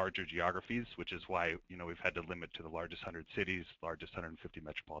larger geographies, which is why, you know, we've had to limit to the largest 100 cities, largest 150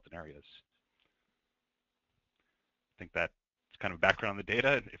 metropolitan areas. I think that's kind of background on the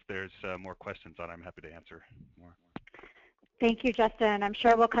data. If there's more questions on it, I'm happy to answer more. Thank you, Justin. I'm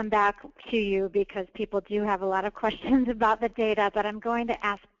sure we'll come back to you because people do have a lot of questions about the data, but I'm going to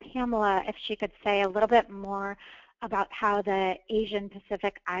ask Pamela if she could say a little bit more about how the Asian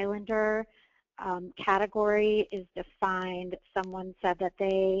Pacific Islander category is defined. Someone said that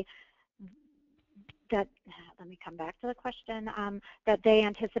let me come back to the question, that they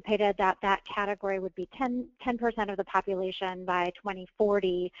anticipated that that category would be 10% of the population by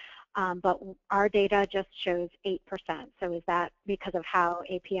 2040, but our data just shows 8%. So is that because of how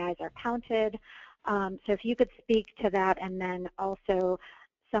APIs are counted? So if you could speak to that, and then also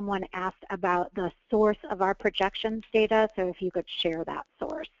someone asked about the source of our projections data, so if you could share that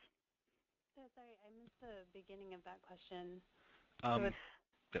source. So sorry, I missed the beginning of that question.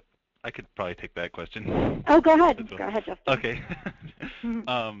 I could probably take that question. Oh, go ahead. Go ahead, Justin. Okay.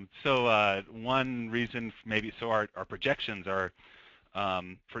 So one reason maybe, so our projections are,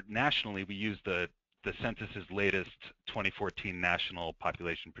 for nationally, we use the census's latest 2014 national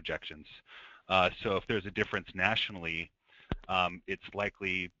population projections. So if there's a difference nationally, it's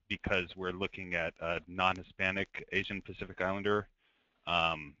likely because we're looking at non-Hispanic Asian Pacific Islander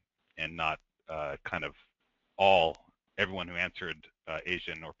and not kind of everyone who answered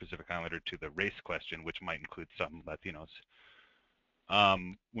Asian or Pacific Islander to the race question, which might include some Latinos.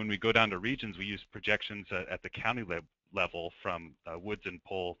 When we go down to regions, we use projections at the county level from Woods and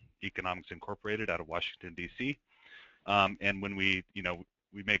Pull Economics Incorporated out of Washington, D.C. And when we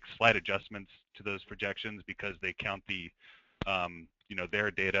make slight adjustments to those projections because they count the,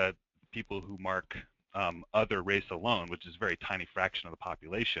 their data, people who mark other race alone, which is a very tiny fraction of the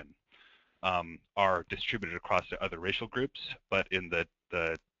population, are distributed across the other racial groups, but in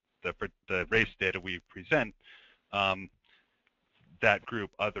the race data we present, that group,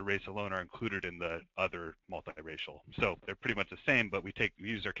 other race alone, are included in the other multiracial. So they're pretty much the same, but we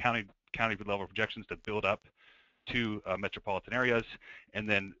use our county level projections to build up to metropolitan areas, and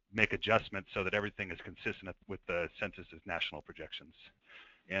then make adjustments so that everything is consistent with the census's national projections.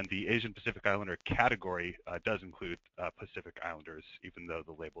 And the Asian Pacific Islander category does include Pacific Islanders, even though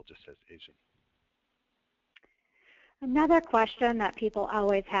the label just says Asian. Another question that people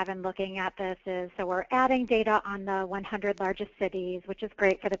always have in looking at this is, so we're adding data on the 100 largest cities, which is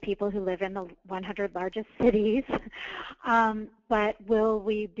great for the people who live in the 100 largest cities, but will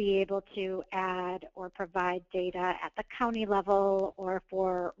we be able to add or provide data at the county level or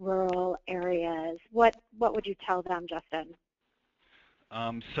for rural areas? What would you tell them, Justin?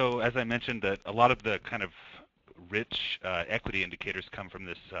 So as I mentioned, that a lot of the kind of rich equity indicators come from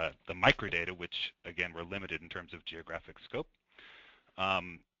this the microdata, which again we're limited in terms of geographic scope.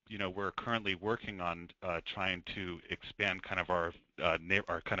 We're currently working on trying to expand kind of our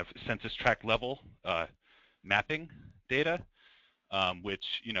kind of census tract level mapping data, which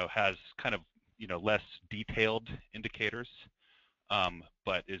has kind of less detailed indicators,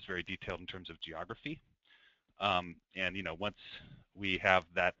 but is very detailed in terms of geography. And once we have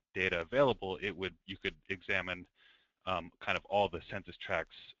that data available, you could examine kind of all the census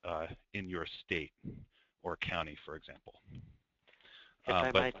tracts in your state or county, for example. If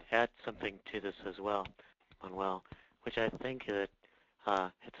I might add something to this as well, Manuel. which I think that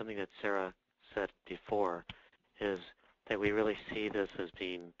it's something that Sarah said before, is that we really see this as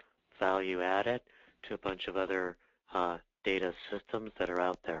being value added to a bunch of other data systems that are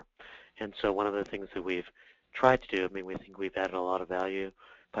out there. And so one of the things that we've tried to do, I mean, we think we've added a lot of value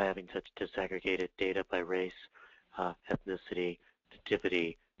by having such disaggregated data by race, ethnicity,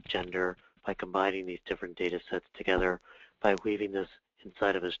 nativity, gender, by combining these different data sets together, by weaving this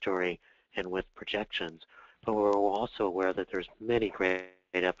inside of a story and with projections. But we're also aware that there's many great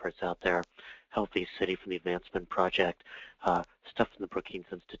efforts out there, Healthy City from the Advancement Project, stuff from the Brookings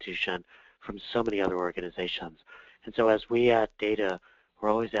Institution, from so many other organizations. And so as we add data, we're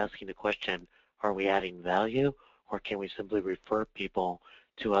always asking the question, are we adding value, or can we simply refer people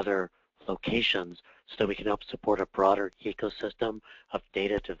to other locations so that we can help support a broader ecosystem of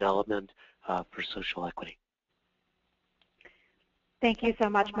data development for social equity? Thank you so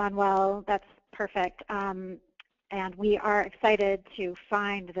much, Manuel. That's perfect. And we are excited to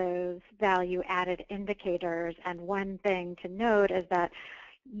find those value-added indicators. And one thing to note is that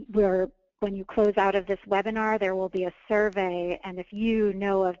when you close out of this webinar, there will be a survey, and if you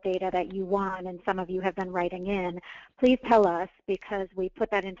know of data that you want, and some of you have been writing in, please tell us, because we put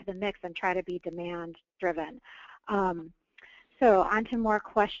that into the mix and try to be demand-driven. So on to more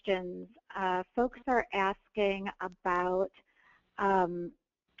questions. Folks are asking about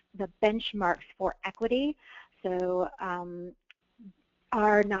the benchmarks for equity. So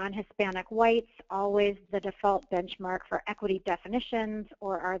are non-Hispanic whites always the default benchmark for equity definitions,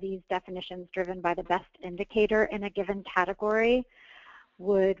 or are these definitions driven by the best indicator in a given category?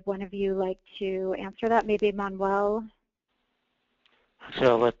 Would one of you like to answer that? Maybe Manuel? So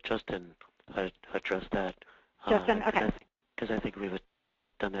I'll let Justin address that. Justin, okay. Because I think we would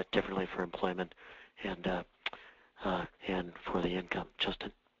done that differently for employment and for the income.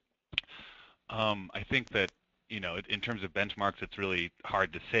 Justin? I think that, you know, in terms of benchmarks, it's really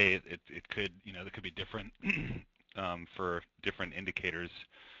hard to say. It could, you know, there could be different for different indicators.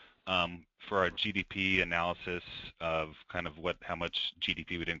 For our GDP analysis of kind of how much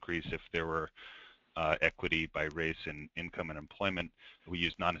GDP would increase if there were equity by race and income and employment, we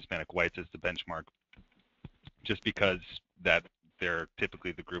use non-Hispanic whites as the benchmark, just because that they're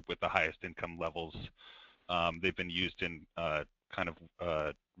typically the group with the highest income levels. They've been used in kind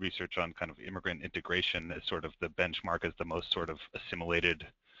of research on kind of immigrant integration as sort of the benchmark as the most sort of assimilated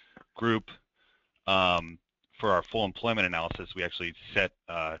group. For our full employment analysis, we actually set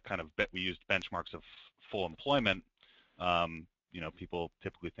we used benchmarks of full employment. You know, people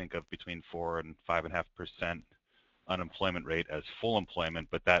typically think of between 4 and 5.5% unemployment rate as full employment,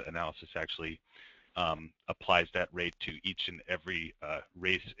 but that analysis actually applies that rate to each and every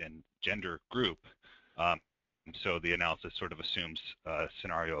race and gender group. So the analysis sort of assumes a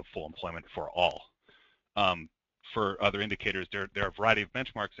scenario of full employment for all. For other indicators, there are a variety of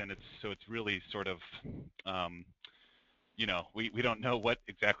benchmarks, and it's really sort of, you know, we don't know what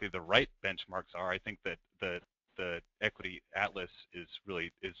exactly the right benchmarks are. I think that the Equity Atlas is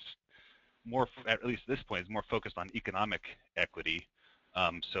more, at least at this point, is more focused on economic equity.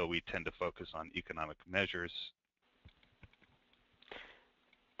 So we tend to focus on economic measures.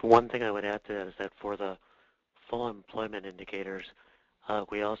 One thing I would add to that is that for the full employment indicators,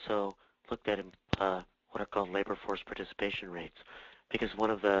 we also looked at what are called labor force participation rates, because one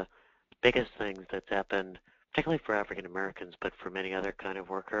of the biggest things that's happened, particularly for African Americans, but for many other kind of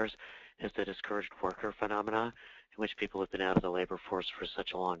workers, is the discouraged worker phenomena, in which people have been out of the labor force for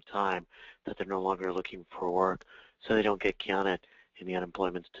such a long time that they're no longer looking for work, so they don't get counted in the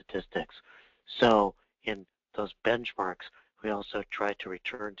unemployment statistics. So in those benchmarks, we also try to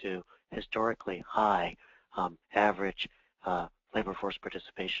return to historically high average labor force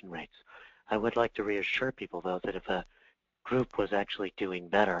participation rates. I would like to reassure people, though, that if a group was actually doing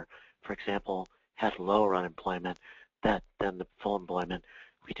better, for example, had lower unemployment than the full employment,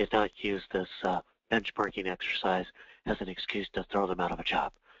 we did not use this benchmarking exercise as an excuse to throw them out of a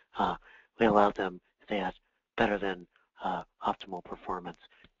job. We allowed them, if they had better than optimal performance,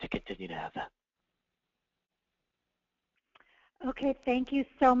 to continue to have that. Okay, thank you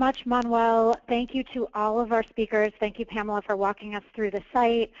so much, Manuel. Thank you to all of our speakers. Thank you, Pamela, for walking us through the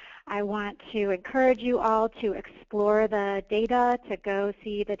site. I want to encourage you all to explore the data, to go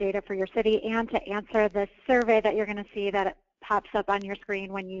see the data for your city, and to answer the survey that you're going to see that pops up on your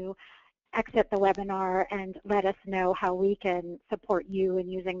screen when you exit the webinar, and let us know how we can support you in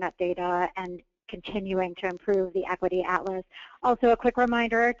using that data and continuing to improve the Equity Atlas. Also, a quick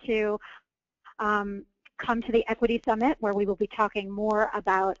reminder to come to the Equity Summit, where we will be talking more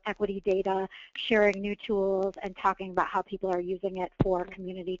about equity data, sharing new tools, and talking about how people are using it for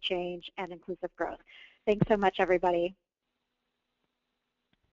community change and inclusive growth. Thanks so much, everybody.